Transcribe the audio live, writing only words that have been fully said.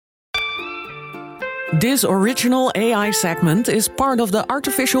This original AI segment is part of the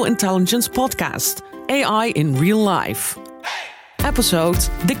Artificial Intelligence podcast, AI in Real Life. Episode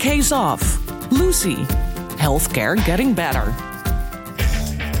The Case of Lucy, Healthcare Getting Better.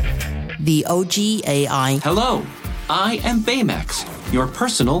 The OG AI. Hello, I am Baymax, your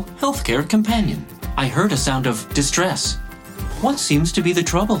personal healthcare companion. I heard a sound of distress. What seems to be the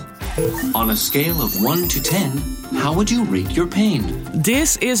trouble? On a scale of 1 to 10, how would you rate your pain?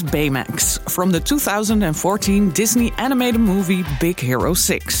 This is Baymax from the 2014 Disney animated movie Big Hero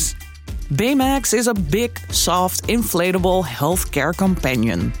 6. Baymax is a big, soft, inflatable healthcare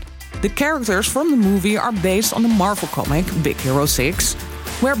companion. The characters from the movie are based on the Marvel comic Big Hero 6,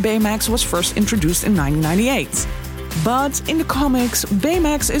 where Baymax was first introduced in 1998. But in the comics,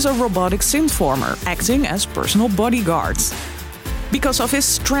 Baymax is a robotic synthformer acting as personal bodyguards because of his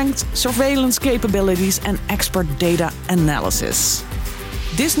strength, surveillance capabilities, and expert data analysis.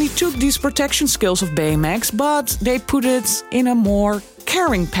 Disney took these protection skills of Baymax, but they put it in a more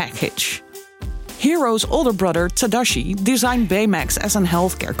caring package. Hero's older brother, Tadashi, designed Baymax as a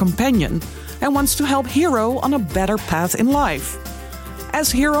healthcare companion and wants to help Hero on a better path in life. As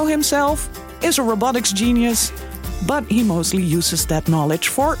Hero himself is a robotics genius, but he mostly uses that knowledge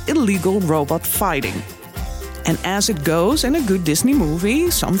for illegal robot fighting. And as it goes in a good Disney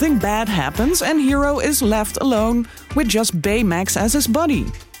movie, something bad happens and Hero is left alone with just Baymax as his buddy.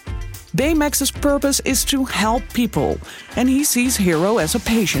 Baymax's purpose is to help people, and he sees Hero as a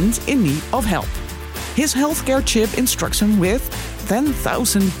patient in need of help. His healthcare chip instructs him with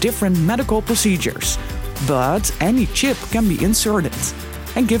 10,000 different medical procedures, but any chip can be inserted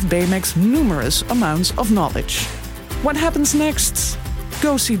and give Baymax numerous amounts of knowledge. What happens next?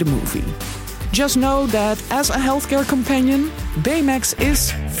 Go see the movie. Just know that as a healthcare companion, Baymax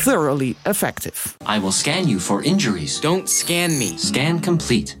is thoroughly effective. I will scan you for injuries. Don't scan me. Scan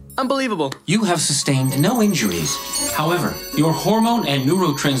complete. Unbelievable. You have sustained no injuries. However, your hormone and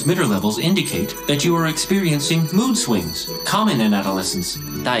neurotransmitter levels indicate that you are experiencing mood swings, common in adolescence.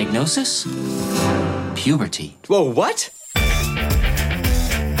 Diagnosis? Puberty. Whoa, what?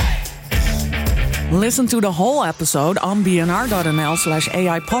 Listen to the whole episode on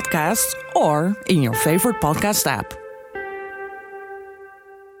bnr.nl/AI podcast or in your favorite podcast app.